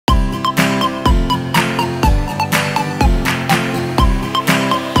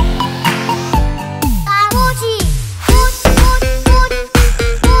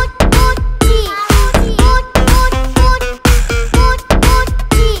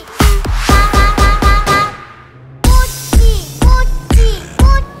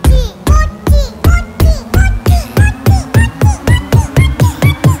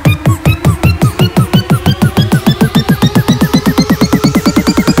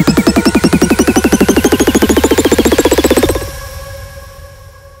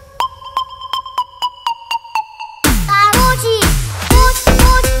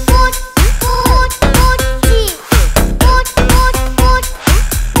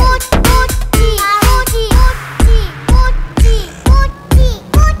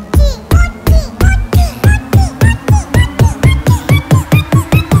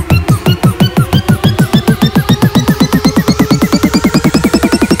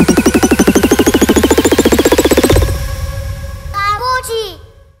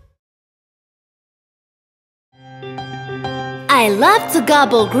I love to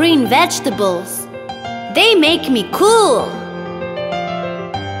gobble green vegetables. They make me cool.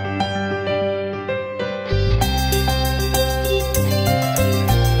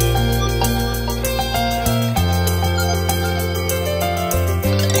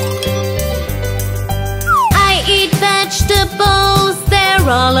 I eat vegetables, they're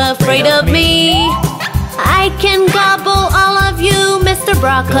all afraid of me. I can gobble all of you, Mr.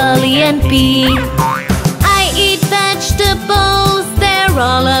 Broccoli and Pea. I eat vegetables, they're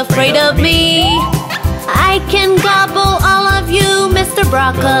all afraid of me. I can gobble all of you, Mr.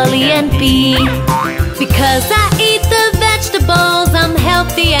 Broccoli and Pea. Because I eat the vegetables, I'm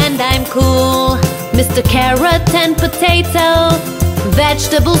healthy and I'm cool. Mr. Carrot and Potato,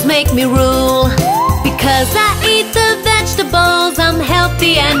 vegetables make me rule. Because I eat the vegetables, I'm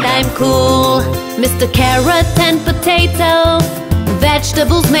healthy and I'm cool. Mr. Carrot and Potato,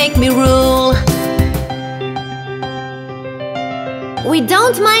 vegetables make me rule. We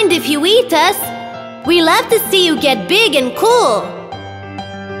don't mind if you eat us. We love to see you get big and cool.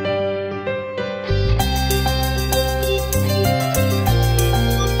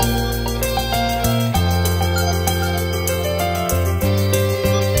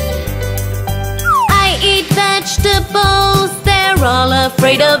 I eat vegetables, they're all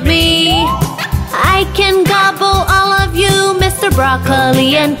afraid of me. I can gobble all of you, Mr.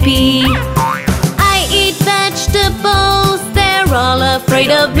 Broccoli and Pea. I eat vegetables, they're all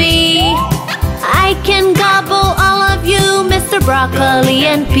afraid of me. I can gobble all of you, Mr. Broccoli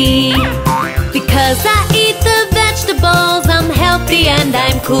and Pea. Because I eat the vegetables, I'm healthy and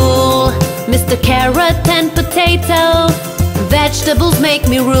I'm cool. Mr. Carrot and Potato, vegetables make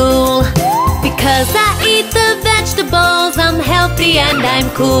me rule. Because I eat the vegetables, I'm healthy and I'm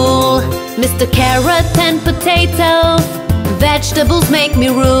cool. Mr. Carrot and Potato, vegetables make me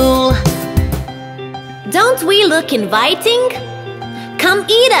rule. Don't we look inviting? Come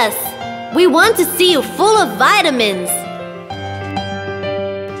eat us! We want to see you full of vitamins.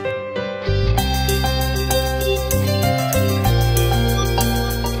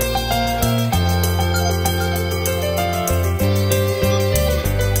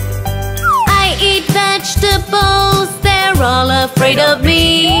 I eat vegetables, they're all afraid of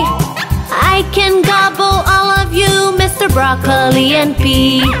me. I can gobble all of you, Mr. Broccoli and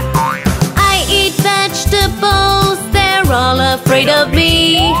Pea. I eat vegetables, they're all afraid of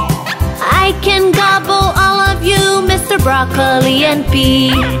me. I can gobble all of you, Mr. Broccoli and Pea.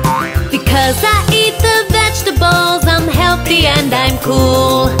 Because I eat the vegetables, I'm healthy and I'm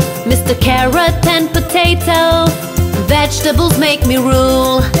cool. Mr. Carrot and Potato, vegetables make me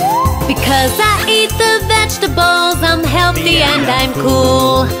rule. Because I eat the vegetables, I'm healthy and I'm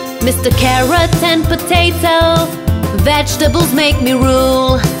cool. Mr. Carrot and Potato, vegetables make me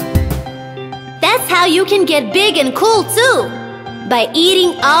rule. That's how you can get big and cool too, by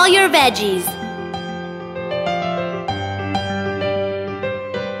eating all your veggies.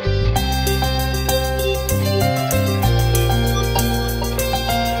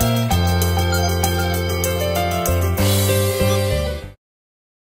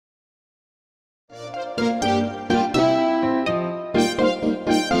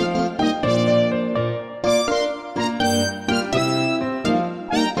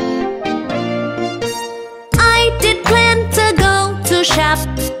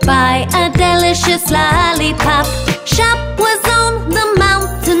 Buy a delicious lollipop. Shop was on the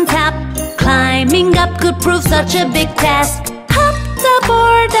mountaintop. Climbing up could prove such a big task. Hopped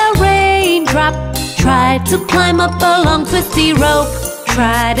aboard a raindrop. Tried to climb up a long twisty rope.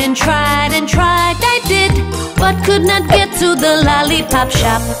 Tried and tried and tried, I did, but could not get to the lollipop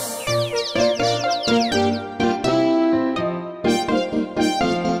shop.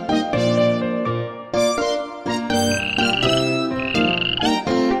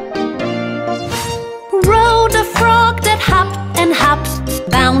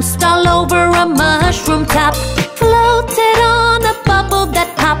 Bounced all over a mushroom top. Floated on a bubble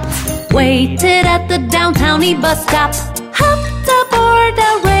that popped. Waited at the downtowny bus stop. Hopped aboard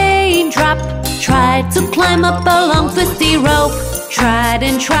a raindrop. Tried to climb up a long twisty rope. Tried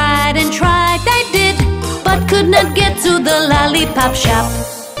and tried and tried, I did, but could not get to the lollipop shop.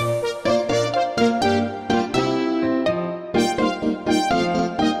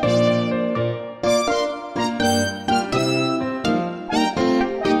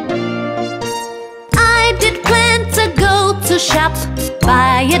 Shop,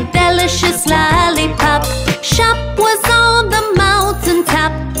 buy a delicious lollipop. Shop was on the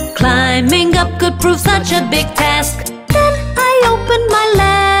mountaintop. Climbing up could prove such a big task. Then I opened my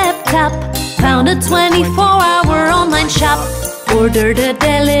laptop, found a 24-hour online shop. Ordered a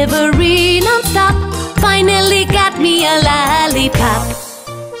delivery non-stop. finally got me a lollipop.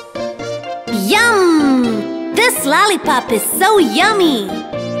 Yum! This lollipop is so yummy.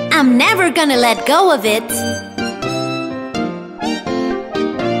 I'm never gonna let go of it.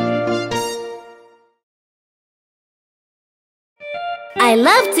 I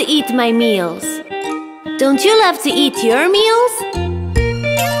love to eat my meals. Don't you love to eat your meals?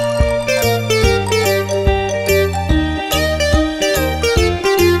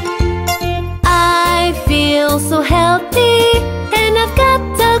 I feel so healthy and I've got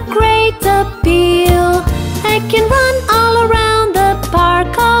a great appeal. I can run all around the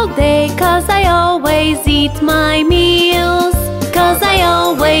park all day 'cause I always eat my meals. 'Cause I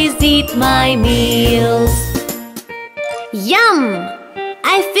always eat my meals. Yum!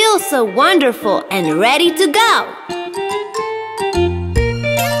 I feel so wonderful and ready to go.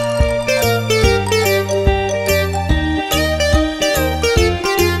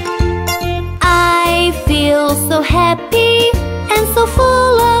 I feel so happy and so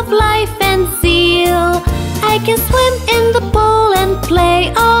full of life and zeal. I can swim in the pool and play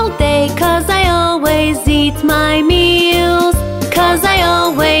all day 'cause I always eat my meals. 'Cause I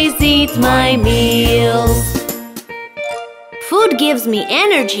always eat my meals. Food gives me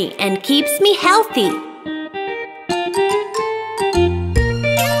energy and keeps me healthy.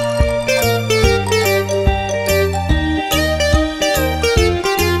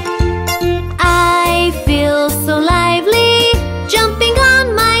 I feel so lively, jumping on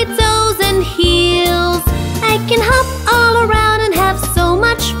my toes and heels. I can hop all around and have so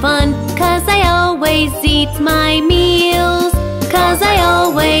much fun 'cause I always eat my meals. 'Cause I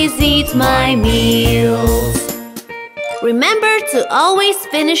always eat my meals. Remember to always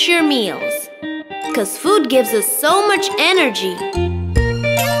finish your meals, 'cause food gives us so much energy.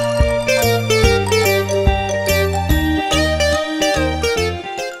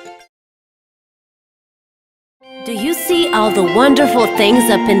 Do you see all the wonderful things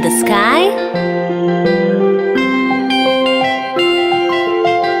up in the sky?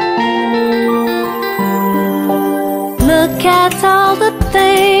 Look at all the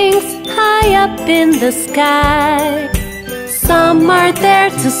things high up in the sky. Some are there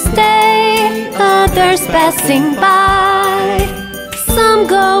to stay, others passing by. Some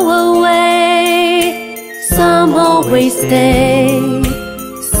go away, some always stay.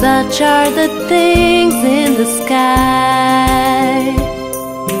 Such are the things in the sky.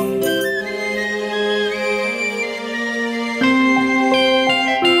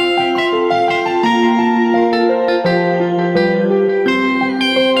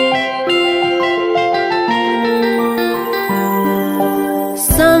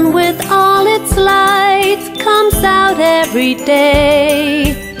 Sun with all its light comes out every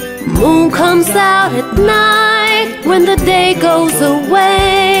day. Moon comes out at night when the day goes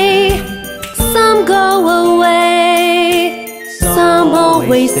away. Some go away, some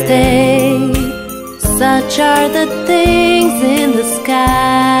always stay. Such are the things in the sky.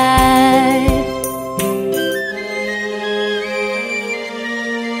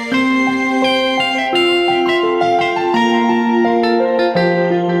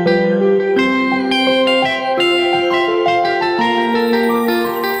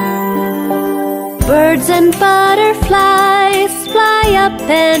 Birds and butterflies fly up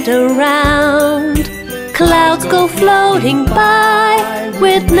and around. Clouds go floating by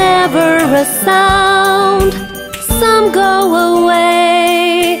with never a sound. Some go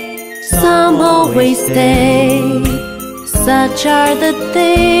away, some always stay. Such are the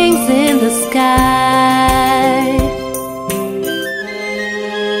things in the sky.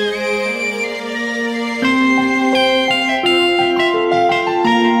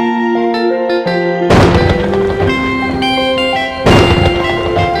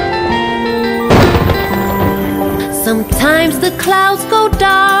 Sometimes the clouds go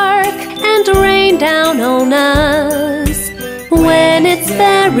dark and rain down on us. When it's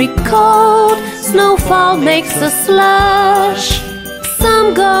very cold, snowfall makes a slush.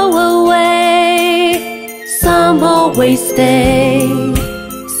 Some go away, some always stay.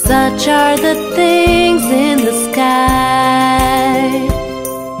 Such are the things in the sky.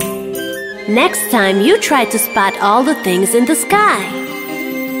 Next time you try to spot all the things in the sky.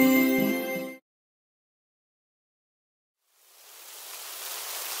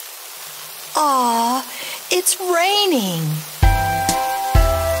 Aw, it's raining.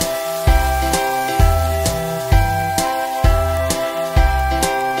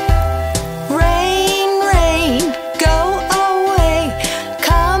 Rain, rain, go away.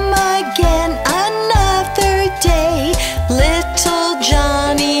 Come again another day. Little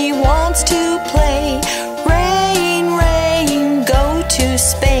Johnny wants to play. Rain, rain, go to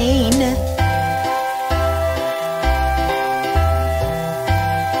Spain.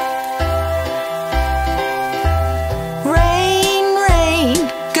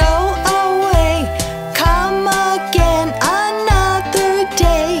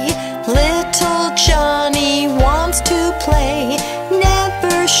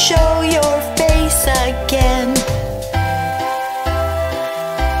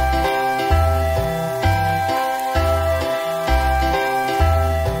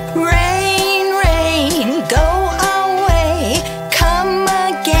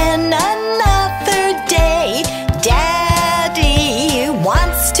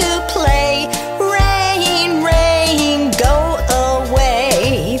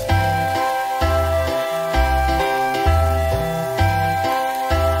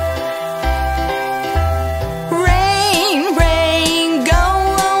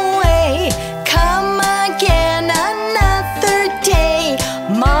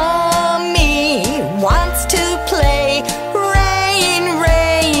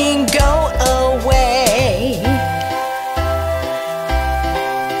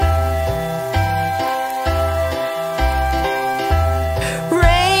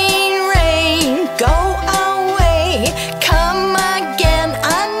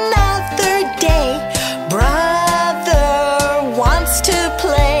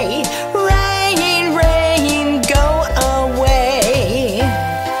 play. Rain, rain, go away.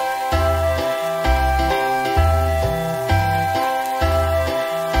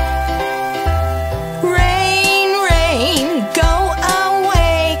 Rain, rain, go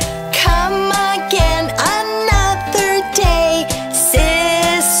away. Come again another day.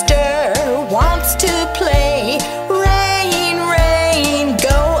 Sister wants to play. Rain, rain,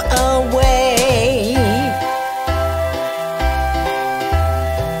 go away.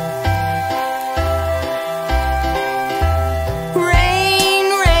 Rain,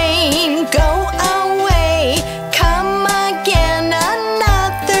 rain, go away. Come again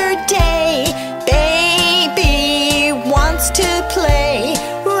another day. Baby wants to play.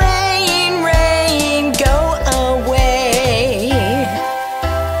 Rain, rain, go away.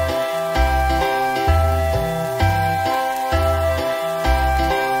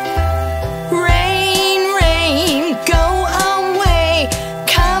 Rain, rain, go away.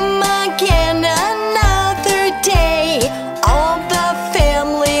 Come again another day. All the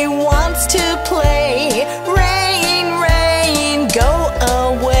family wants to play. Rain, rain, go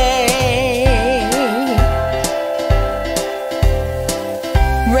away.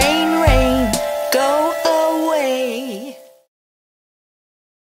 Rain, rain, go away.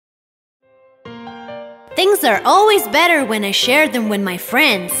 Things are always better when I share them with my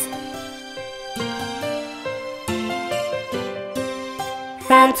friends.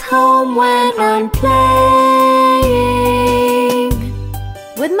 At home when I'm playing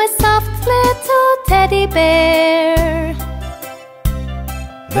with my soft little teddy bear,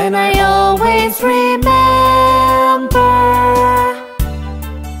 then I always remember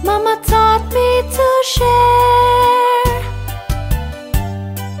Mama taught me to share.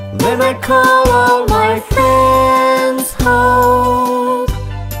 Then I call all my friends home,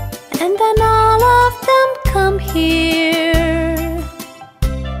 and then all of them come here.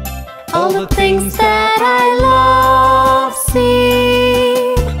 All the things that I love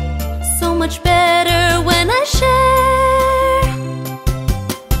seem so much better when I share.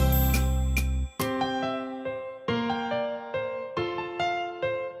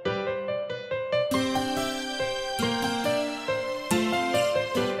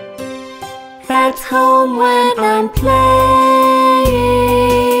 At home when I'm playing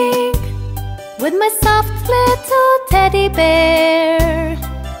with my soft little teddy bear,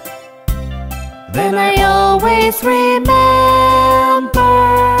 then I always remember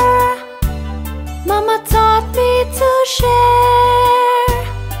Mama taught me to share.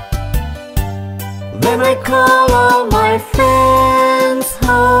 Then I call all my friends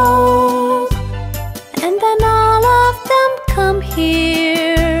home, and then all of them come here.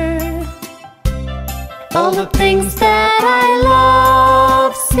 All the things that I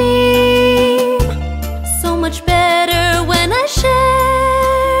love seem so much better when I share.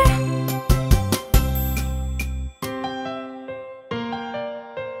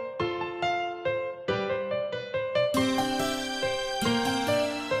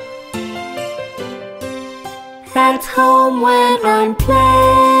 At home when I'm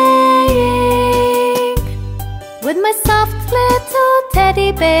playing with my soft little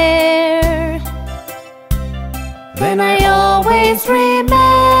teddy bear, then I always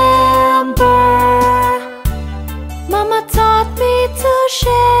remember Mama taught me to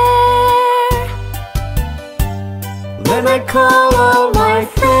share. Then I call all my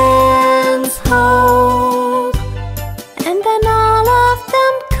friends home, and then all of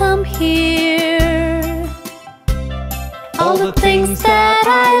them come here. All the things that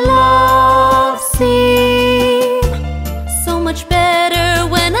I love seem so much better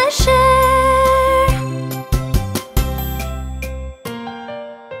when I share.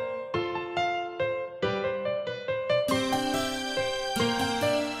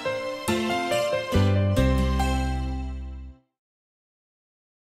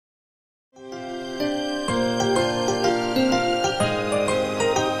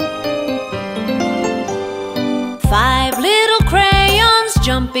 Five little crayons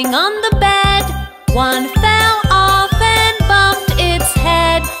jumping on the bed. One fell off and bumped its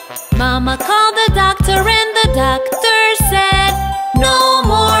head. Mama called the doctor and the doctor said, no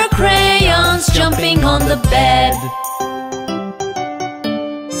more crayons jumping on the bed.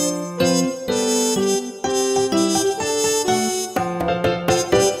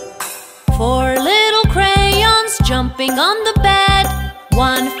 Four little crayons jumping on the bed.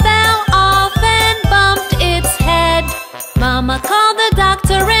 One fell off and bumped its head. Mama called the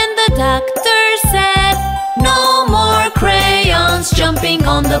doctor and the doctor said, no more crayons jumping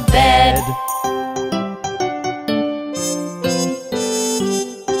on the bed.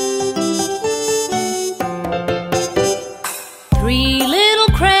 Three little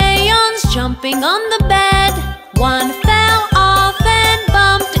jumping on the bed. One fell off and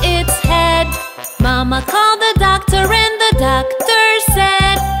bumped its head. Mama called the doctor and the doctor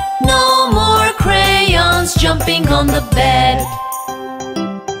said, "No more crayons jumping on the bed."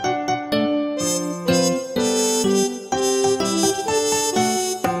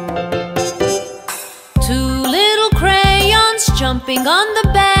 Two little crayons jumping on the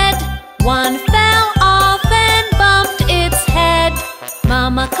bed. One fell off and bumped its head.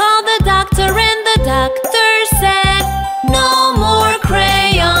 Mama called the doctor and the doctor said, "No more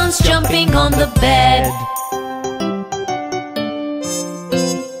crayons jumping on the bed."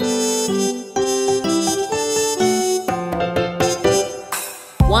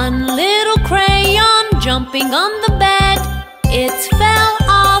 One little crayon jumping on the bed. It fell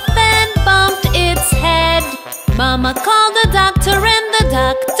off and bumped its head. Mama called the doctor and the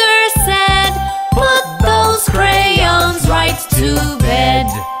doctor said, "Put those crayons right to bed."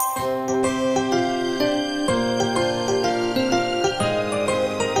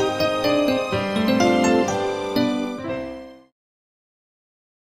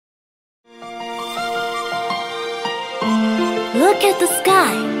 Look at the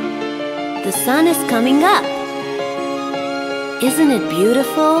sky. The sun is coming up. Isn't it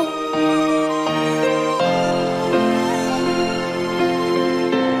beautiful?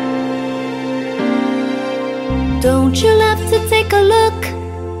 Don't you love to take a look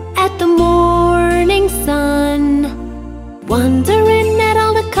at the morning sun? Wondering at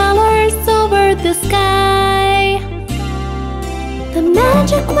all the colors over the sky. The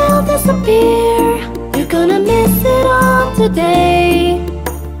magic will disappear. You're gonna miss it all today.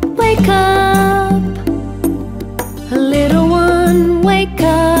 Wake up, little one, wake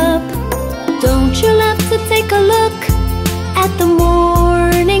up. Don't you love to take a look at the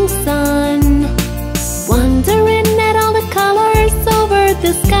morning sun? Wondering at all the colors over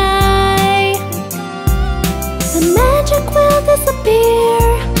the sky. The magic will disappear.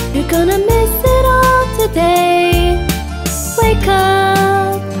 You're gonna miss it all today. Wake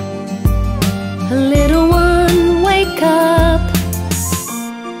up, little one, wake up.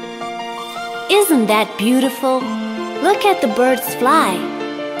 Isn't that beautiful? Look at the birds fly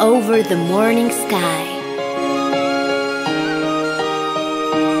over the morning sky.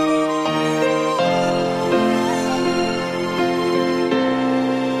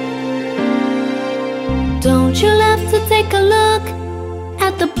 Don't you love to take a look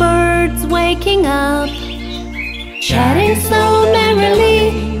at the birds waking up, chatting so merrily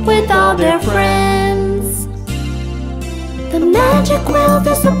with all their friends? The magic will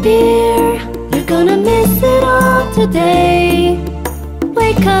disappear. You're gonna miss it all today.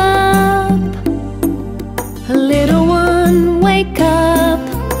 Wake up, little one, wake up.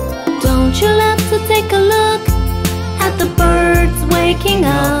 Don't you love to take a look at the birds waking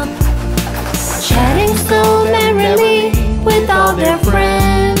up, chatting so merrily with all their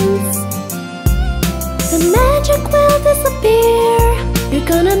friends? The magic will disappear. You're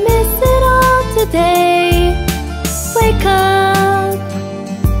gonna miss it all today. Wake up,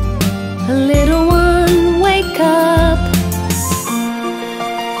 little one, wake up.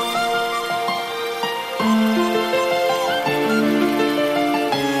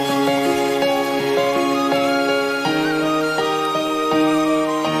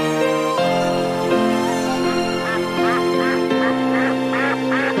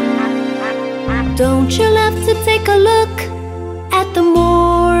 Don't you love to take a look at the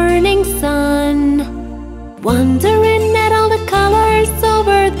morning sun? Wondering at all the colors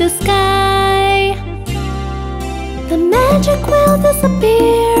over the sky. The magic will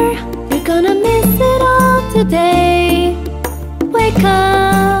disappear. You're gonna miss it all today. Wake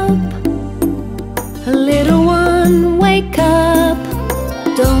up, little one, wake up.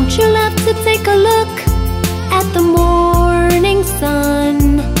 Don't you love to take a look at the morning sun?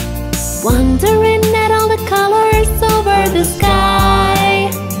 Wondering at all the colors over the sky.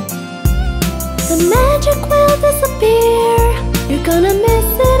 The magic will disappear. You're gonna miss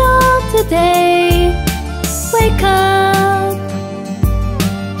it all today. Wake up,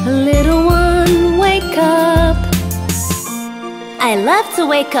 little one, wake up. I love to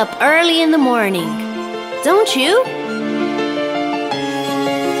wake up early in the morning. Don't you?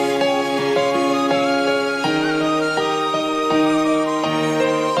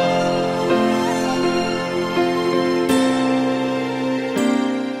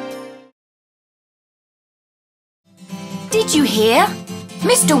 Did you hear?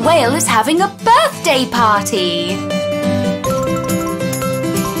 Mr. Whale is having a birthday party!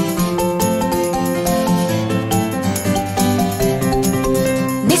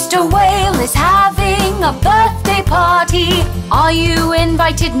 Mr. Whale is having a birthday party. Are you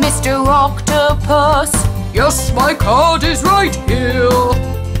invited, Mr. Octopus? Yes, my card is right here,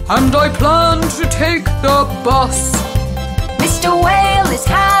 and I plan to take the bus. Mr. Whale is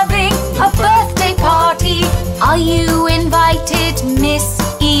having a birthday party. Are you invited, Miss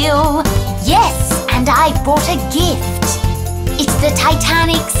Eel? Yes, and I brought a gift. It's the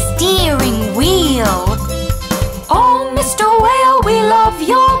Titanic steering wheel. Oh, Mr. Whale, we love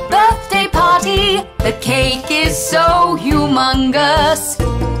your birthday party. The cake is so humongous,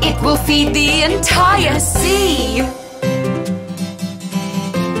 it will feed the entire sea.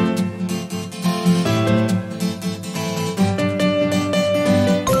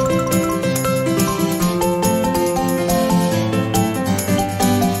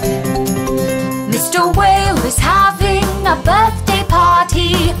 Mr. Whale is having a birthday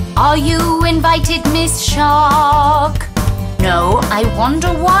party. Are you invited, Miss Shark? No, I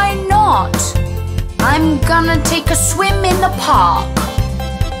wonder why not. I'm gonna take a swim in the park.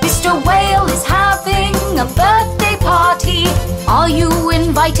 Mr. Whale is having a birthday party. Are you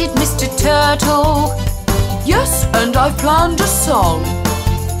invited, Mr. Turtle? Yes, and I've planned a song.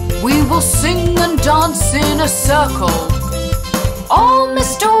 We will sing and dance in a circle. Oh,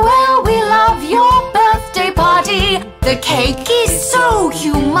 Mr. Whale, we love your birthday party. The cake is so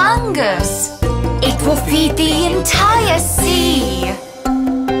humongous, it will feed the entire sea.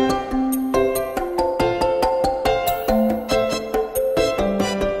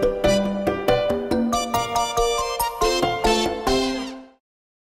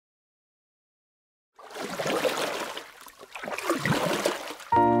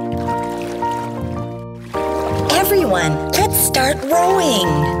 Everyone, let's start rowing.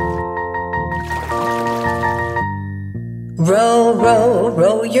 Row, row,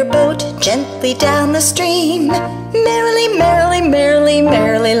 row your boat gently down the stream. Merrily, merrily, merrily,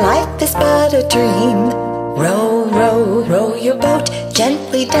 merrily, life is but a dream. Row, row, row your boat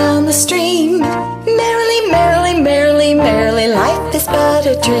gently down the stream. Merrily, merrily, merrily, merrily, life is but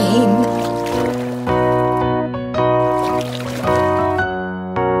a dream.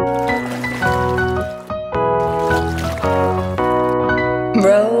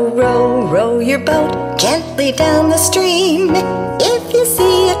 Row, row, row your boat gently down the stream. If you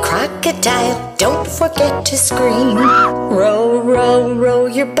see a crocodile, don't forget to scream. Row, row, row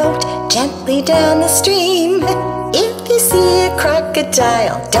your boat gently down the stream. If you see a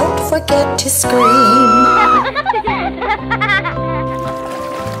crocodile, don't forget to scream.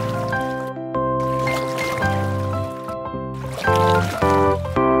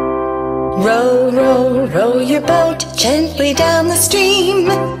 Row, row, row your boat gently down the stream.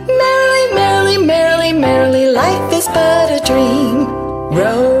 Merrily, merrily, merrily, merrily, life is but a dream.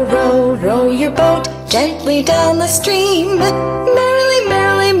 Row, row, row your boat gently down the stream. Merrily,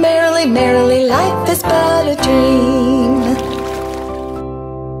 merrily, merrily, merrily, life is but a dream.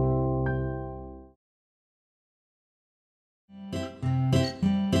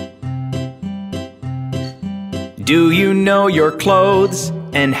 Do you know your clothes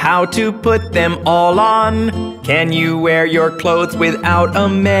and how to put them all on? Can you wear your clothes without a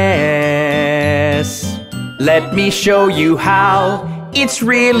mess? Let me show you how. It's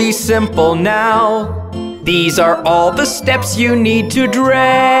really simple now. These are all the steps you need to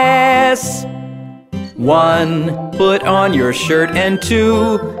dress. 1. Put on your shirt, and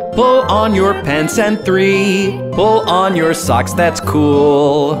 2. Pull on your pants, and 3. Pull on your socks, that's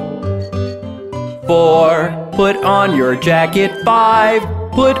cool. 4. Put on your jacket. 5.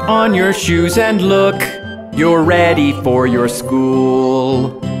 Put on your shoes and look, you're ready for your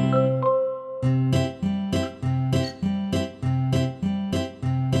school.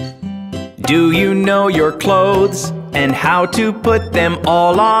 Do you know your clothes and how to put them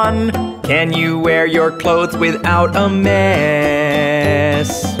all on? Can you wear your clothes without a mess?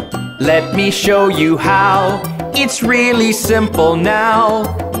 Let me show you how. It's really simple now.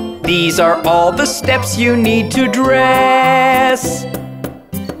 These are all the steps you need to dress.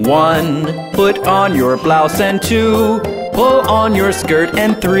 1. Put on your blouse, and 2. Pull on your skirt,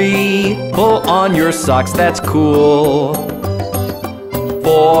 and 3. Pull on your socks, that's cool.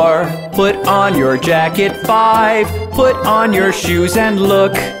 4. Put on your jacket. 5. Put on your shoes and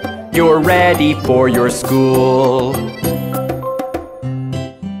look, you're ready for your school.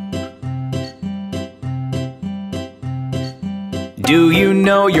 Do you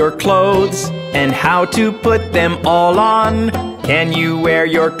know your clothes and how to put them all on? Can you wear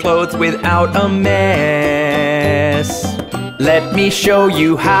your clothes without a mess? Let me show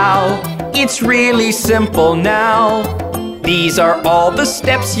you how. It's really simple now. These are all the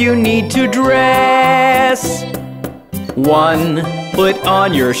steps you need to dress. 1. put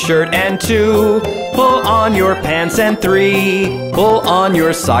on your shirt, and 2, pull on your pants, and 3, pull on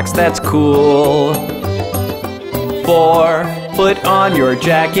your socks, that's cool. 4, put on your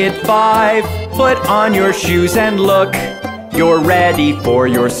jacket, 5, put on your shoes, and look, you're ready for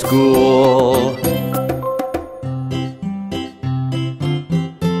your school.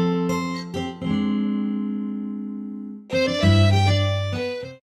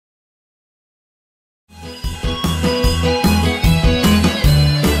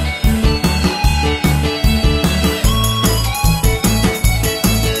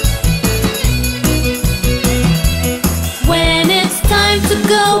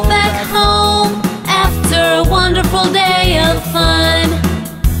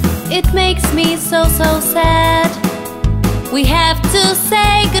 It makes me so sad. We have to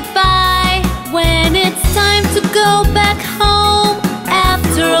say goodbye when it's time to go back home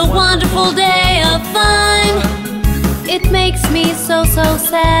after a wonderful day of fun. It makes me so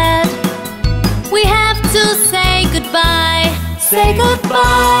sad. We have to say goodbye. Say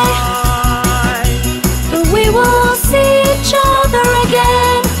goodbye. We will see each other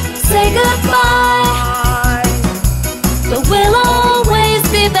again. Say goodbye. But we'll always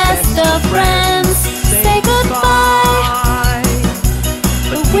be best of friends. Say goodbye.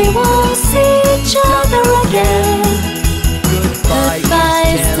 But we won't see each other again.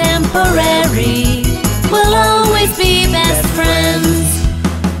 Goodbye's temporary. We'll always be best friends.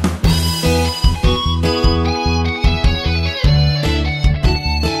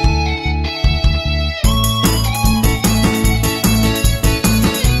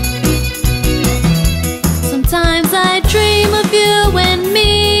 Sometimes I dream of you and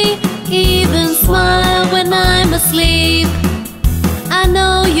me, even smile when I'm asleep. I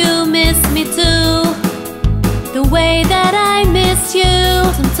know you miss me too, the way that I miss you.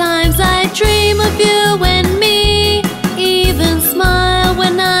 Sometimes I dream of you and me, even smile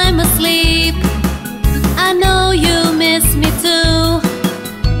when I'm asleep. I know you miss me too,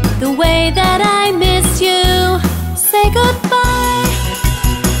 the way that I miss you. Say goodbye,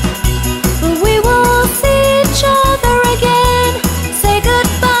 but we will see each other again. Say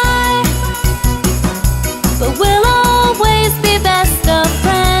goodbye, but we'll always be best of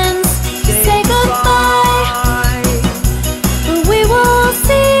friends. Say goodbye, but we will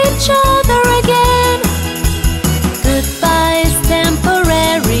see each other again. Goodbye's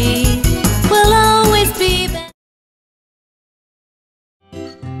temporary. We'll always be best.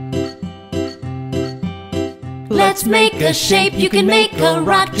 Let's make a shape. You can make a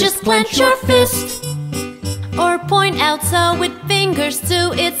rock. Just clench your fist or point out so with fingers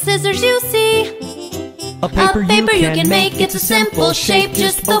too. It's scissors, you see. A paper you can make. It's a simple shape.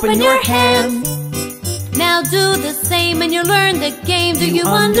 Just open your hand. Now do the same and you'll learn the game. Do you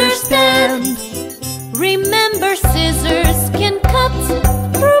understand? Remember, scissors can cut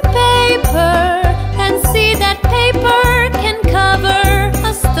through paper, and see that paper can cover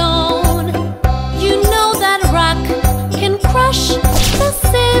a stone. You know that rock can crush the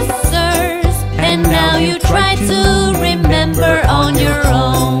scissors, and now you try to remember on your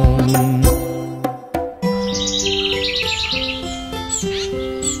own.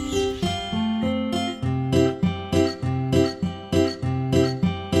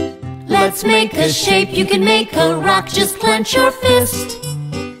 Let's make a shape. You can make a rock. Just clench your fist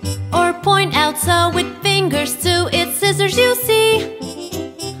or point out so with fingers too. It's scissors, you see.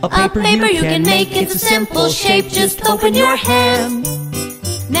 A paper you can make. It's a simple shape. Just open your hand.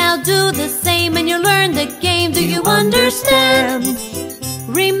 Now do the same and you'll learn the game. Do you understand?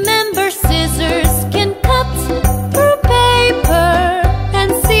 Remember, scissors can cut through paper,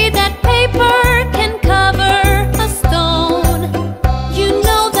 and see that paper can cover a stone. You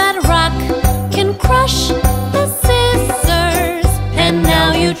know that rock can crush the scissors, and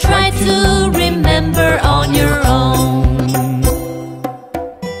now you try to remember on your own.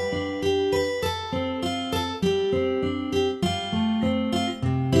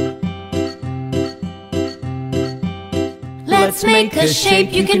 Let's make a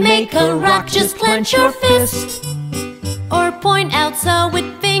shape. You can make a rock. Just clench your fist or point out so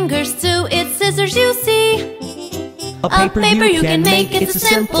with fingers too. It's scissors, you see. A paper you can make. It's a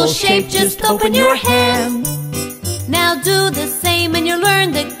simple shape. Just open your hand. Now do the same and you'll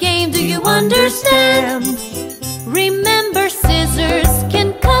learn the game. Do you understand? Remember, scissors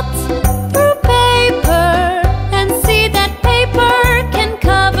can cut through paper, and see that paper can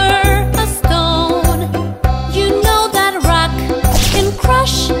cover a stone. You know that rock can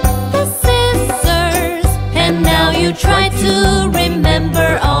crush the scissors, and now you try to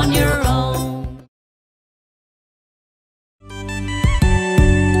remember on your own.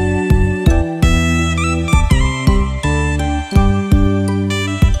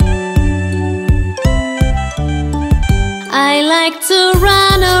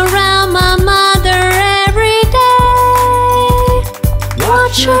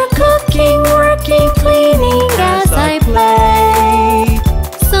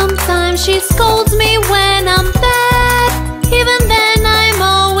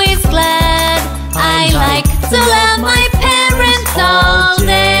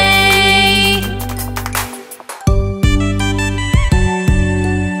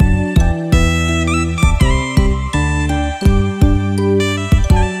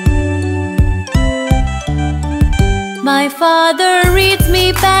 My father reads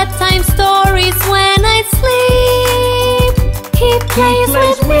me bedtime stories when I sleep. He plays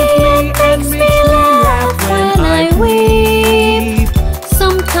with me and makes me laugh when I weep.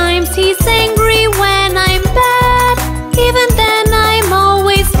 Sometimes he's angry when I'm bad. Even then I'm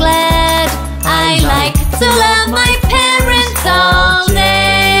always glad. I like to love my parents all day.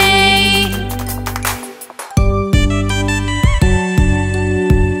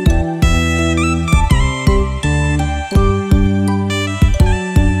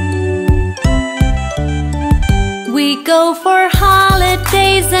 We go for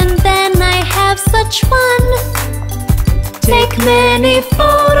holidays and then I have such fun. Take many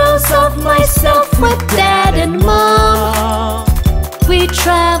photos of myself with Dad and Mom. We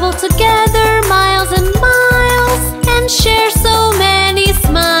travel together miles and miles and share so many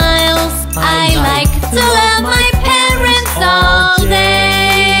smiles. I like to love my parents all day.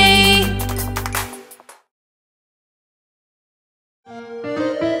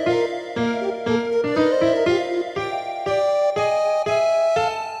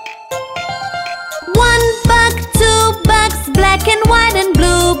 Black and white and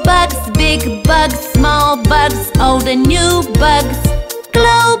blue bugs, big bugs, small bugs, old and new bugs,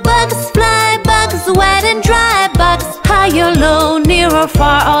 glow bugs, fly bugs, wet and dry bugs, high or low, near or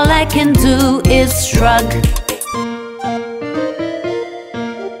far, all I can do is shrug.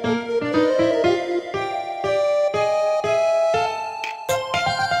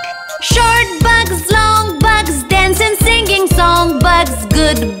 Short bugs, long bugs, dancing, singing song bugs,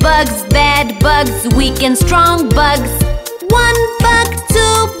 good bugs, bad bugs, weak and strong bugs. One bug,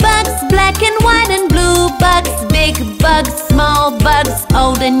 two bugs, black and white and blue bugs, big bugs, small bugs,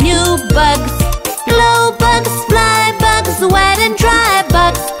 old and new bugs, glow bugs, fly bugs, wet and dry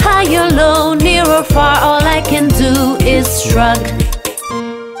bugs, high or low, near or far, all I can do is shrug.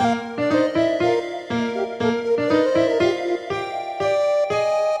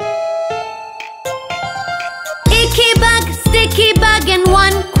 Icky bug, sticky bug, and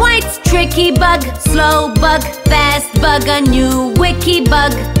one quite tricky bug, slow bug, fast bug, a new wicky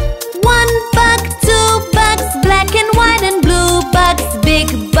bug. One bug, two bugs, black and white and blue bugs,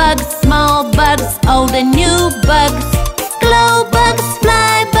 big bugs, small bugs, old and new bugs, glow bugs,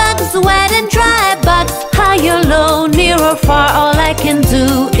 fly bugs, wet and dry bugs, high or low, near or far, all I can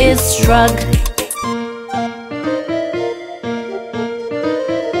do is shrug.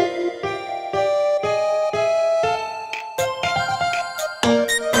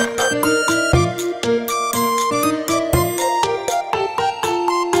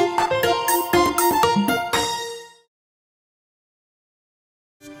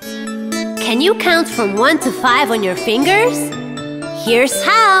 Can you count from 1 to 5 on your fingers? Here's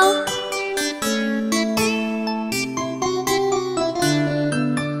how!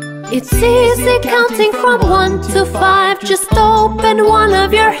 It's easy counting from 1 to 5. Just open one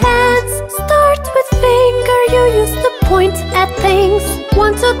of your hands. Start with finger, you use to point at things.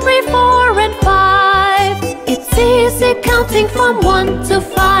 1, 2, 3, 4, and 5. It's easy counting from 1 to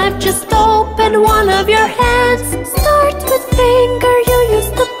 5. Just open one of your hands. Start with finger, you use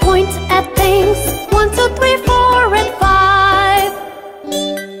to point at things. 1, 2, 3, 4, and 5.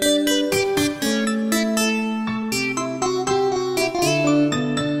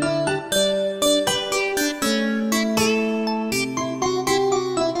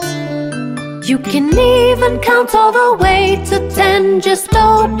 You can even count all the way to 10. Just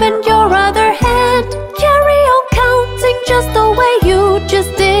open your other hand. Carry on counting just the way you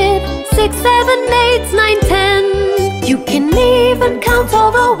just did. 6, 7, 8, 9, 10. You can even count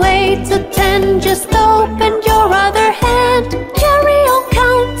all the way to 10. Just open your other hand. Carry on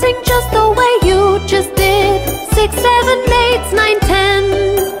counting just the way you just did. 6, 7, 8, 9, 10.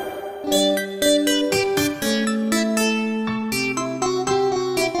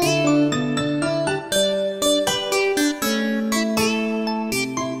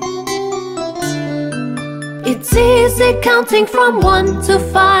 It's easy counting from 1 to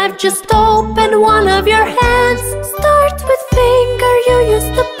 5. Just open one of your hands. Start with finger, you use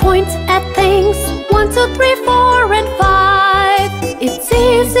to point at things. 1, 2, 3, 4, and 5. It's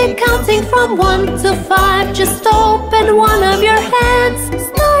easy counting from 1 to 5. Just open one of your hands.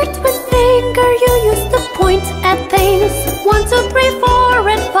 Start with finger, you use to point at things. 1, 2, 3, 4,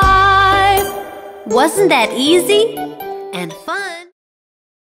 and 5. Wasn't that easy and fun?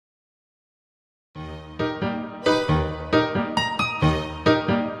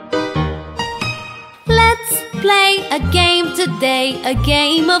 Play a game today, a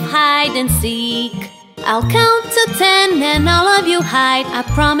game of hide and seek. I'll count to 10 and all of you hide. I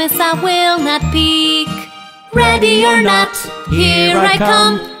promise I will not peek. Ready or not, here I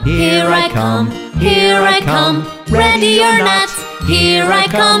come, here I come, here I come. Ready or not, here I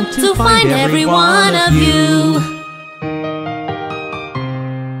come to find every one of you.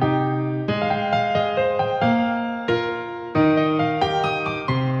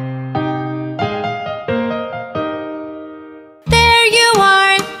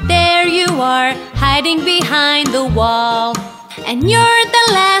 There you are, hiding behind the wall. And you're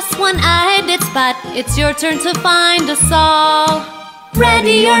the last one I did spot. It's your turn to find us all.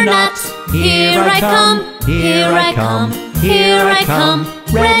 Ready or not, here I come, here I come, here I come.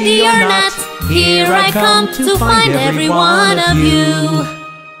 Ready or not, here I come to find every one of you.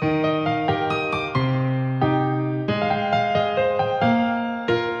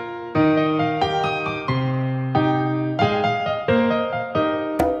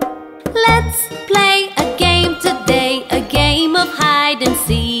 Let's play a game today, a game of hide and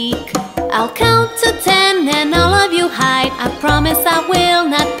seek. I'll count to 10 and all of you hide. I promise I will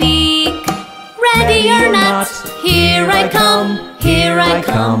not peek. Ready or not, here I come, here I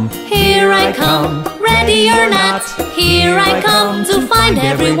come, here I come. Ready or not, here I come to find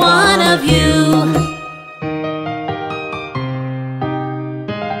every one of you.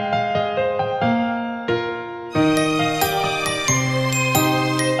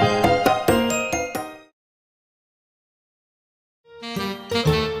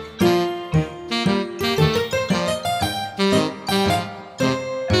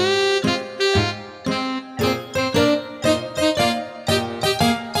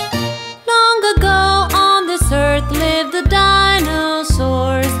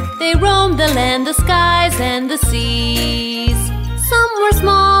 The skies and the seas. Some were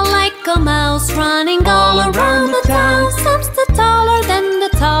small like a mouse, running all around the town. Some stood taller than the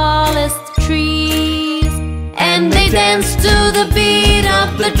tallest trees. And they danced to the beat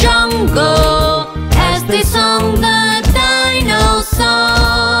of the jungle as they sung the dino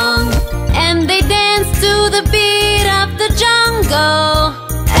song. And they danced to the beat of the jungle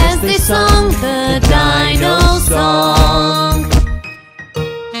as they sung the dino song.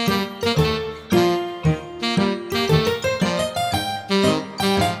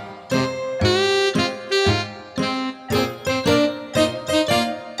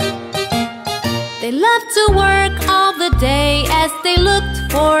 To work all the day as they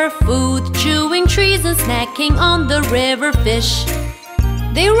looked for food, chewing trees and snacking on the river fish.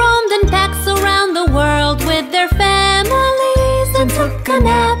 They roamed in packs around the world with their families and took a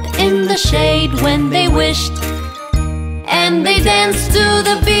nap in the shade when they wished. And they danced to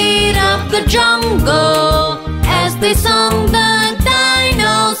the beat of the jungle as they sung the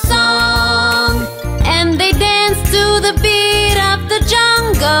dino song. And they danced to the beat of the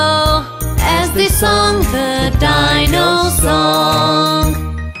jungle as they sung the dino song.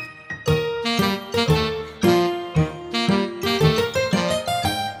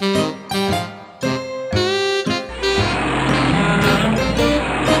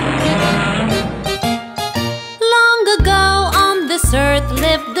 Long ago on this earth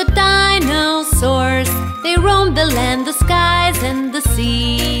lived the dinosaurs. They roamed the land, the skies and the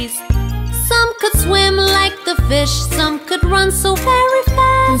seas. Some could swim like the fish, some could run so very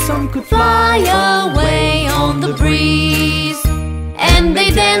fast, and some could fly away on the breeze. And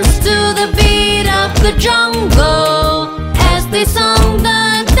they danced to the beat of the jungle as they sung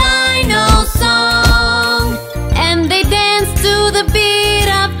the dino song. And they danced to the beat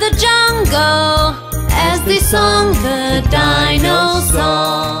of the jungle as they sung the dino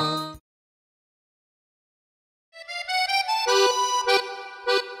song.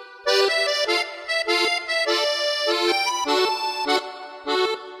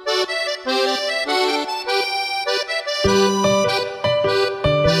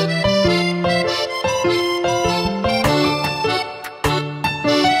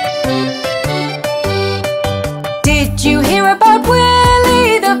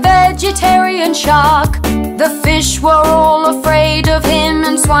 Vegetarian shark. The fish were all afraid of him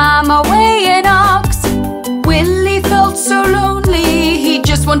and swam away in arcs. Willie felt so lonely, he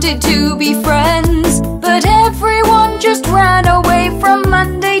just wanted to be friends. But everyone just ran away from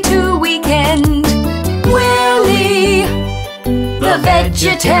Monday to weekend. Willie, the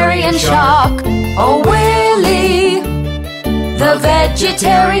vegetarian shark. Oh, Willie, the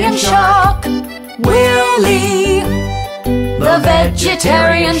vegetarian shark. Willie, the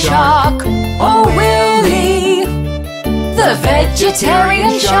vegetarian shark. Oh, Willie, the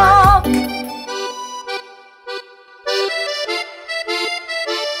vegetarian shark.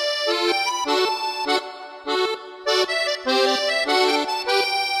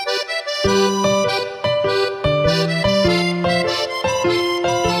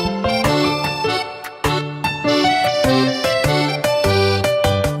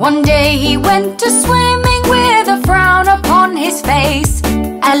 One day he went to swimming with a frown upon his face.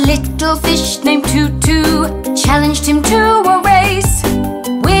 A little fish named Tutu challenged him to a race.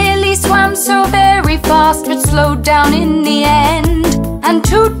 Willie swam so very fast but slowed down in the end. And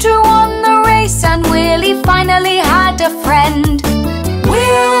Tutu won the race and Willie finally had a friend.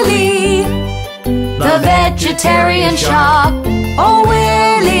 Willie, the vegetarian shark. Oh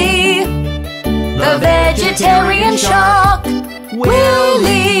Willie, the vegetarian shark.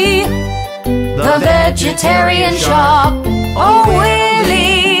 Willie, the vegetarian shark. Oh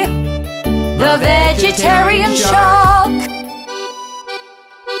Willie, the vegetarian shark.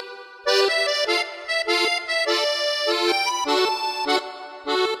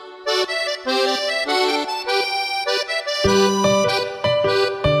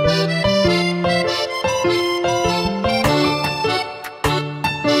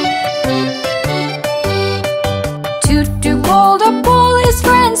 Tutu called up all his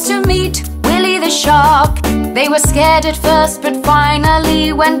friends to meet Willie the shark. They were scared at first but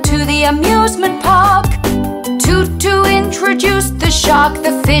finally went to the amusement park. Tutu introduced the shark,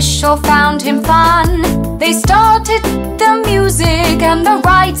 the fish all found him fun. They started the music and the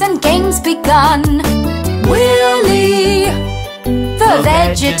rides and games begun. Willie, the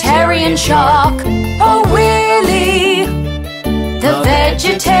vegetarian shark. Oh Willie, the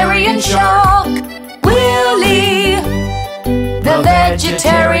vegetarian shark. Willie, the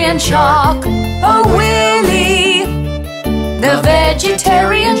vegetarian shark. Oh Willie, the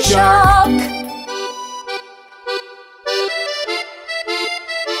vegetarian shark.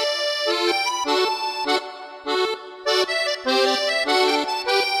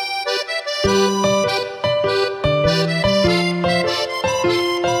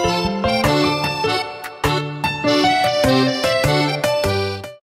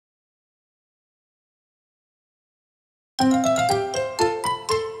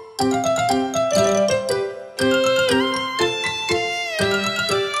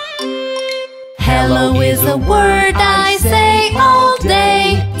 Hello is a word I say all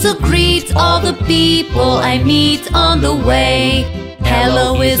day to greet all the people I meet on the way.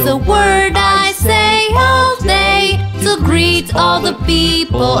 Hello is a word I say all day to greet all the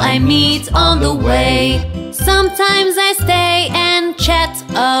people I meet on the way. Sometimes I stay and chat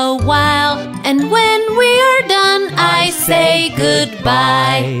a while, and when we are done I say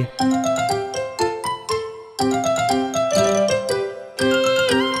goodbye.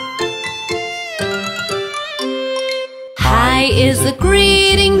 Hi is a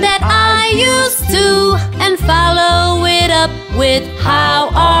greeting that I used to, and follow it up with how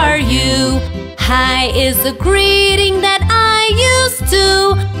are you. Hi is a greeting that I used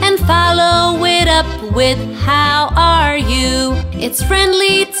to, and follow it up with how are you. It's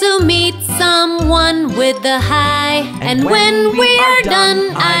friendly to meet someone with the hi, and when we are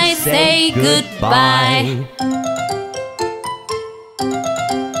done I say goodbye.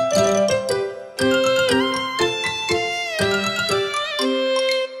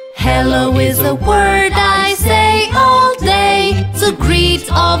 Hello is a word I say all day to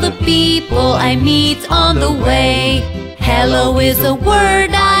greet all the people I meet on the way. Hello is a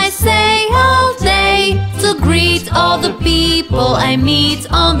word I say all day to greet all the people I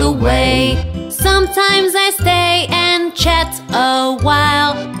meet on the way. Sometimes I stay and chat a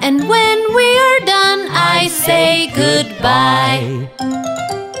while, and when we are done I say goodbye.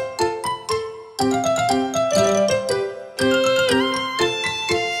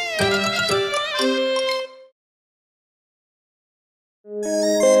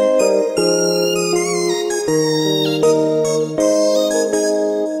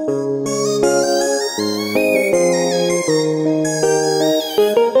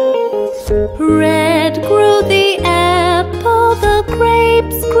 Red grew the apple, the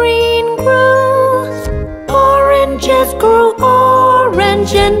grapes green grew. Oranges grew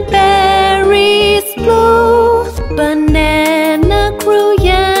orange and berries blue. Banana grew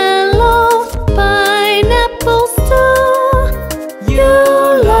yellow, pineapples too. You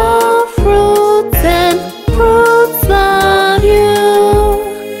love fruits and fruits love you.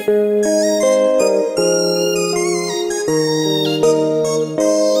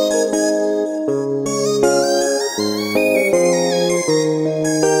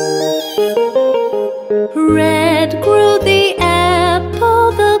 Red grew the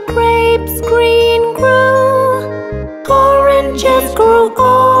apple, the grape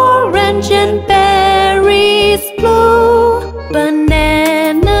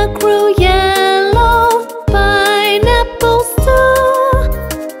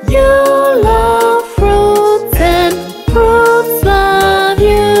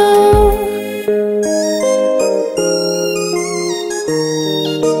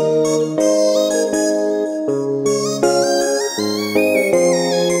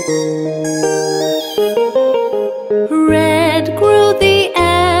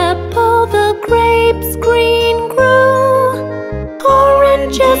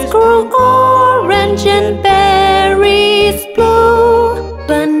Oranges grow orange and berries blue.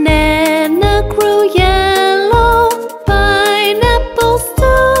 Banana grew yellow, pineapples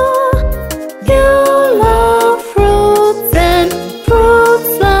too. You love fruits and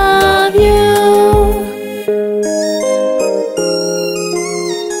fruits love you.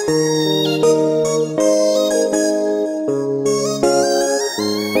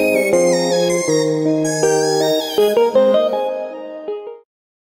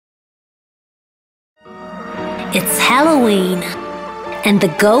 It's Halloween, and the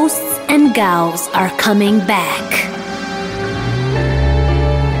ghosts and gals are coming back.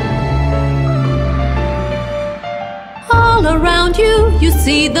 All around you, you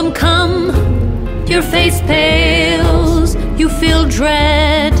see them come. Your face pales, you feel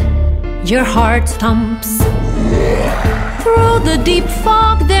dread, your heart thumps. Through the deep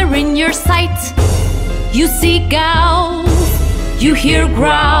fog, they're in your sight. You see gals, you hear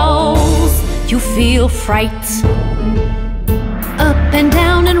growls, you feel fright. Up and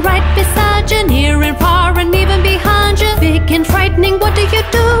down and right beside you, near and far and even behind you. Big and frightening, what do you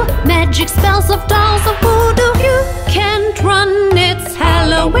do? Magic spells of dolls of voodoo. You can't run, it's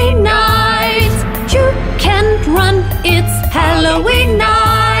Halloween night. You can't run, it's Halloween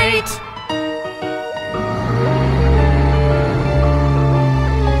night.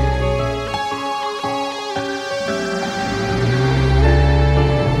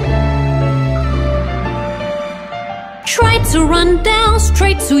 Try to run down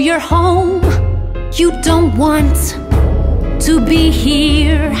straight to your home. You don't want to be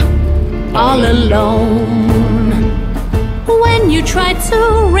here all alone. When you try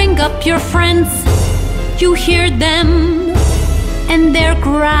to ring up your friends, you hear them and their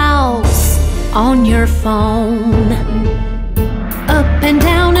growls on your phone. Up and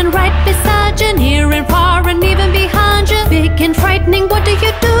down and right beside you, near and far and even behind you. Big and frightening, what do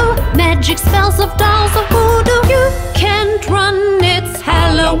you do? Magic spells of dolls of voodoo. You can't run, it's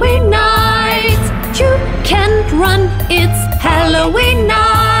Halloween night. You can't run, it's Halloween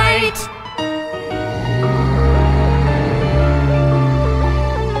night.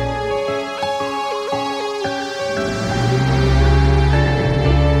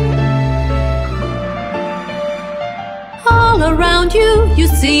 All around you, you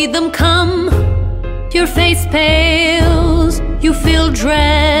see them come. Your face pales, you feel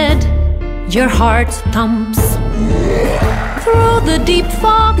dread, your heart thumps. Through the deep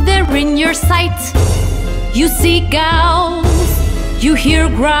fog, they're in your sight. You see gowls, you hear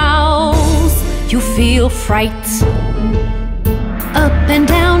growls, you feel fright. Up and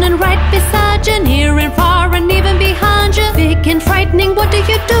down and right beside you, near and far and even behind you. Big and frightening, what do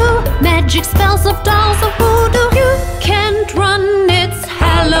you do? Magic spells of dolls of voodoo. You can't run, it's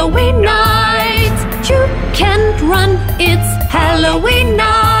Halloween night. You can't run, it's Halloween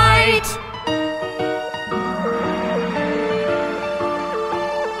night.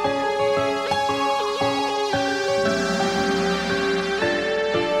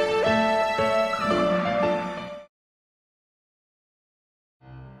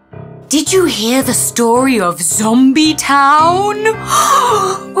 Did you hear the story of Zombie Town?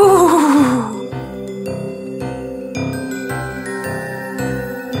 Ooh.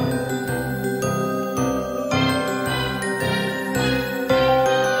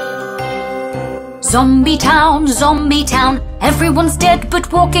 Zombie Town, everyone's dead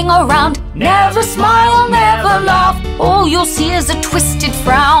but walking around. Never smile, never laugh, all you'll see is a twisted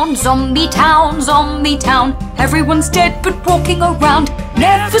frown. Zombie Town, everyone's dead but walking around.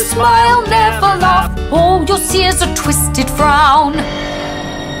 Never smile, never laugh, all you'll see is a twisted frown.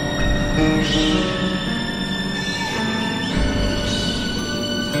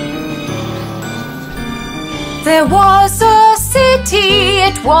 There was a city,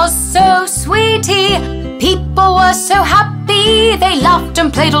 it was so sweetie. People were so happy, they laughed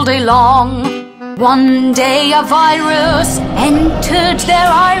and played all day long. One day a virus entered their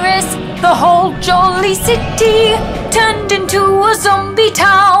iris. The whole jolly city turned into a zombie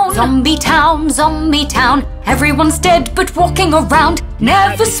town. Zombie town, everyone's dead but walking around.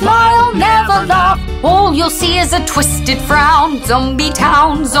 Never smile, never laugh, all you'll see is a twisted frown. Zombie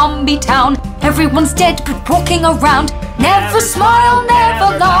town, everyone's dead but walking around. Never smile,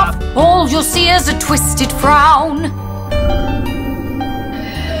 never laugh, all you'll see is a twisted frown.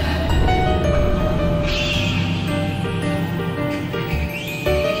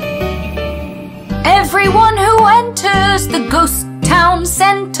 Everyone who enters the ghost town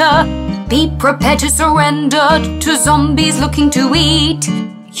center, be prepared to surrender to zombies looking to eat.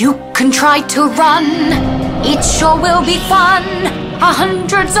 You can try to run, it sure will be fun.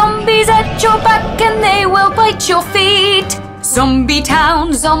 100 zombies at your back and they will bite your feet. Zombie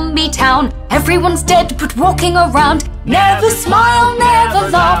town, everyone's dead but walking around. Never smile, never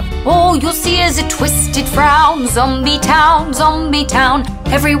laugh, all you'll see is a twisted frown. Zombie town,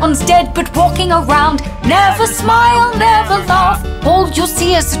 everyone's dead but walking around. Never smile, never laugh, all you'll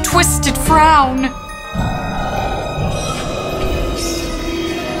see is a twisted frown.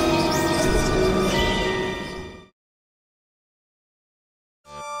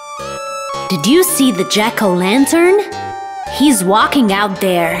 Did you see the jack-o'-lantern? He's walking out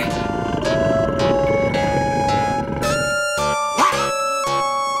there.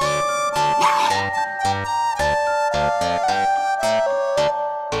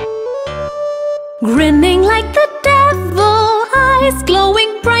 Grinning like the devil, eyes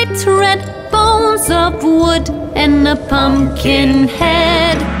glowing bright red, bones of wood and a pumpkin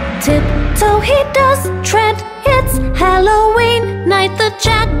head. Tiptoe he does tread, it's Halloween night, the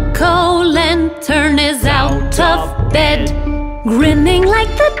jack-o'-lantern is out of bed. Grinning like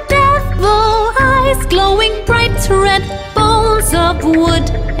the devil, eyes glowing bright red, bones of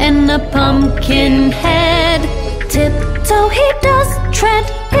wood and a pumpkin head. Tiptoe he does tread,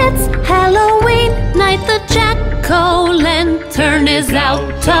 it's Halloween night, the jack-o'-lantern is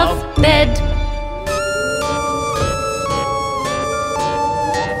out of bed.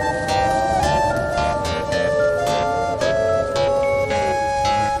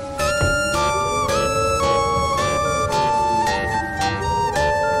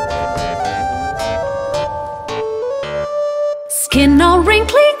 Skin all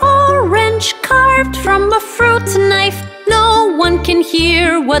wrinkly orange, carved from a fruit knife. No one can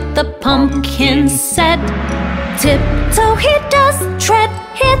hear what the pumpkin said. Tiptoe he does tread,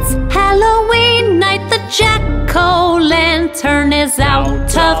 it's Halloween night, the jack-o'-lantern is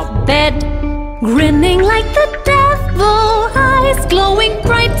out of bed. Grinning like the devil, eyes glowing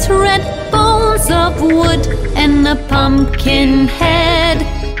bright red, bones of wood and a pumpkin head.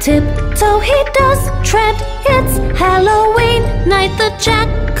 Tiptoe he does tread, it's Halloween night, the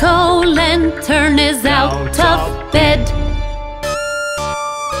jack-o'-lantern is out of bed.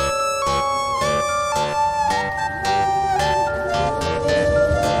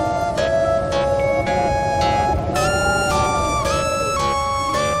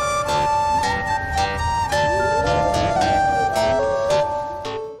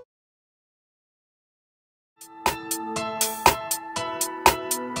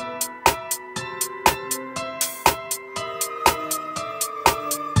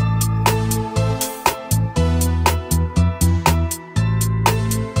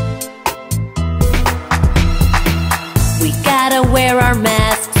 Gotta wear our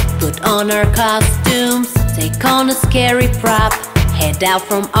masks, put on our costumes, take on a scary prop, head out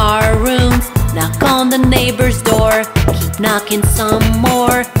from our rooms, knock on the neighbor's door, keep knocking some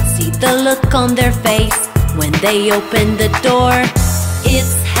more, see the look on their face when they open the door.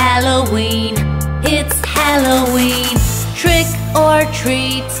 It's Halloween, it's Halloween, trick or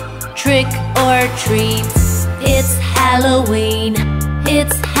treat, trick or treat. It's Halloween,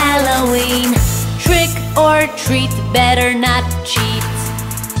 it's Halloween, trick or treat, better not cheat.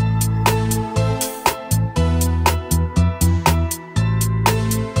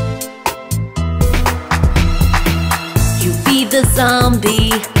 You be the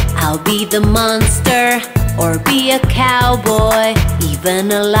zombie, I'll be the monster, or be a cowboy, even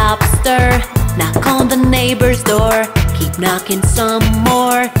a lobster. Knock on the neighbor's door, keep knocking some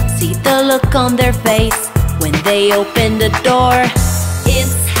more, see the look on their face when they open the door.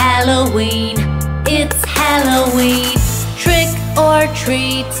 It's Halloween, it's Halloween, trick or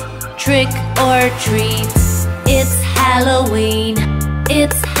treat, trick or treat. It's Halloween,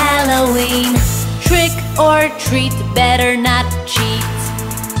 it's Halloween, trick or treat, better not cheat.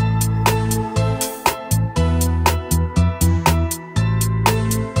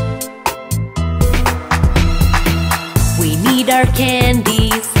 We need our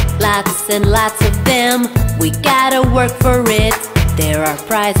candies, lots and lots of them. We gotta work for it, there are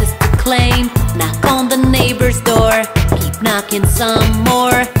prizes to claim. Knock on the neighbor's door, keep knocking some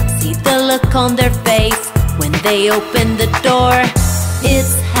more, see the look on their face when they open the door.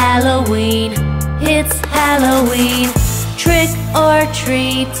 It's Halloween, it's Halloween, trick or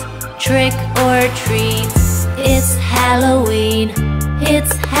treat, trick or treat. It's Halloween,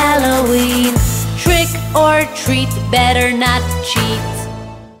 it's Halloween, trick or treat, better not cheat.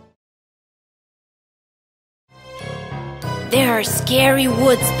 There are scary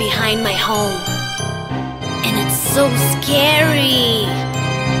woods behind my home, and it's so scary.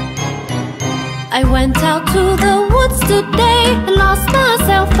 I went out to the woods today and lost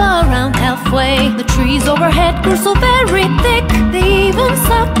myself around halfway. The trees overhead grew so very thick, they even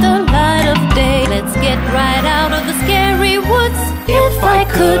sucked the light of day. Let's get right out of the scary woods. If I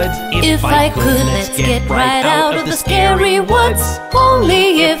could, let's get right out of the scary woods.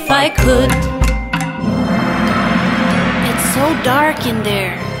 Only if I could. It's so dark in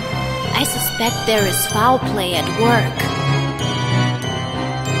there. I suspect there is foul play at work.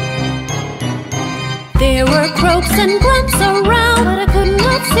 There were croaks and grunts around, but I could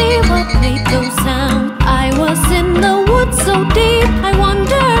not see what made those sounds. I was in the woods so deep, I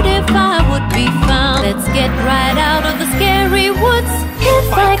wondered if I would be found. Let's get right out of the scary woods.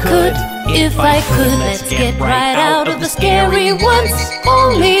 If I could, let's get right out of the scary woods.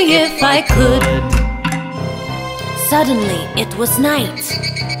 Only if I could. Suddenly, it was night.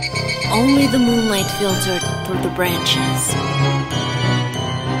 Only the moonlight filtered through the branches.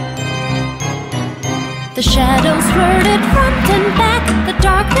 The shadows swirled front and back. The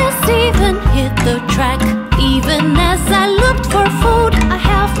darkness even hid the track. Even as I looked for food, I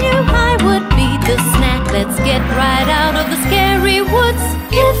half knew I would be the snack. Let's get right out of the scary woods.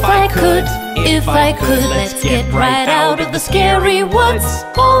 If I could, let's get right out of the scary woods.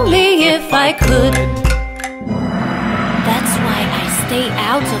 Only if I could. That's why I stay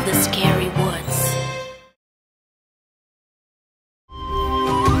out of the scary woods.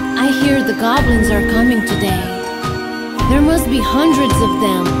 I hear the goblins are coming today. There must be hundreds of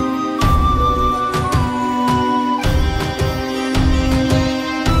them.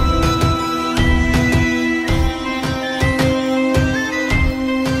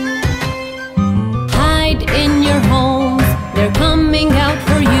 Hide in your homes, they're coming out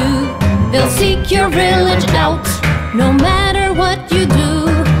for you. They'll seek your village out, no matter what you do.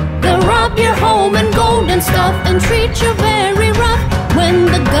 They'll rob your home and gold and stuff and treat you very rough. When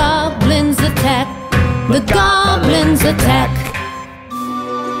the goblins attack,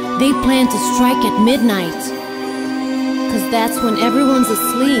 they plan to strike at midnight, 'cause that's when everyone's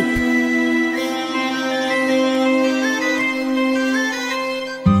asleep.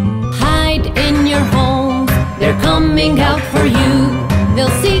 Hide in your homes, they're coming out for you.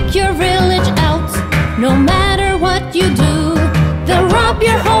 They'll seek your village out, no matter what you do. They'll rob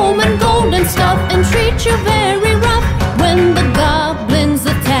your home and gold and stuff and treat you very rough. When the goblins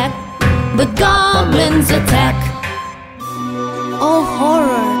attack, Oh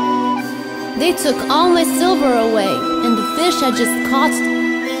horror! They took all my silver away and the fish I just caught.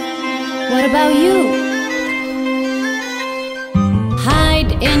 What about you?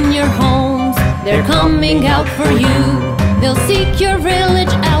 Hide in your homes, they're coming out for you. They'll seek your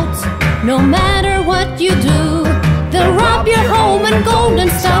village out, no matter what you do. They'll rob your home and gold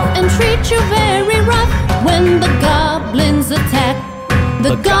and stuff and treat you very rough. When the goblins attack,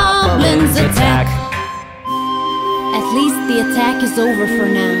 At least the attack is over for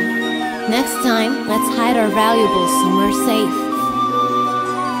now. Next time, let's hide our valuables somewhere safe.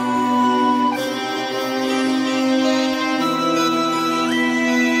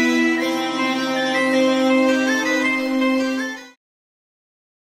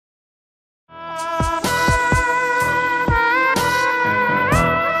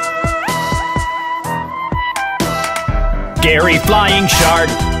 Scary flying shark,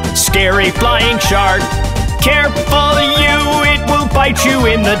 scary flying shark. Careful you, it will bite you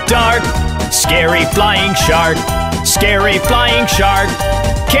in the dark. Scary flying shark, scary flying shark.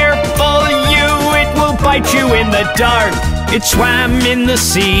 Careful you, it will bite you in the dark. It swam in the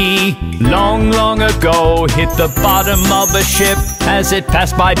sea long, long ago. Hit the bottom of a ship as it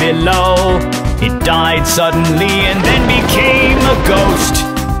passed by below. It died suddenly and then became a ghost.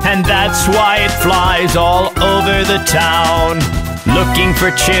 And that's why it flies all over the town, looking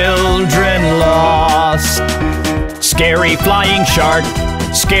for children lost. Scary flying shark,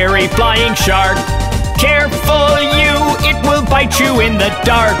 scary flying shark. Careful you, it will bite you in the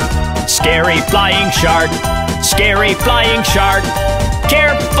dark. Scary flying shark, scary flying shark.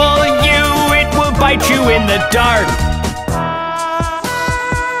 Careful you, it will bite you in the dark.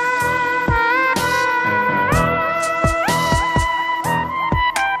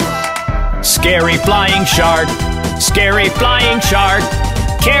 Scary flying shark, scary flying shark.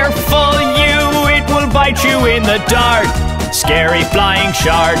 Careful you, it will bite you in the dark. Scary flying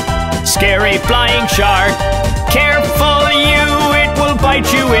shark, scary flying shark. Careful you, it will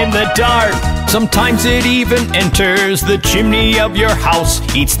bite you in the dark. Sometimes it even enters the chimney of your house,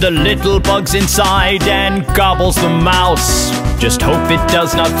 eats the little bugs inside and gobbles the mouse. Just hope it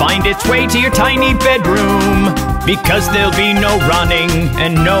does not find its way to your tiny bedroom, because there'll be no running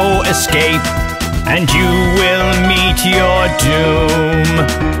and no escape, and you will meet your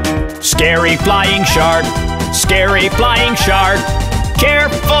doom. Scary flying shark, scary flying shark.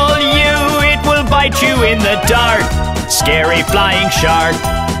 Careful you, it will bite you in the dark. Scary flying shark,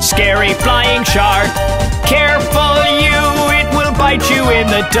 scary flying shark. Careful you, it will bite you in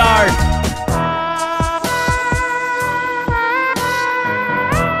the dark.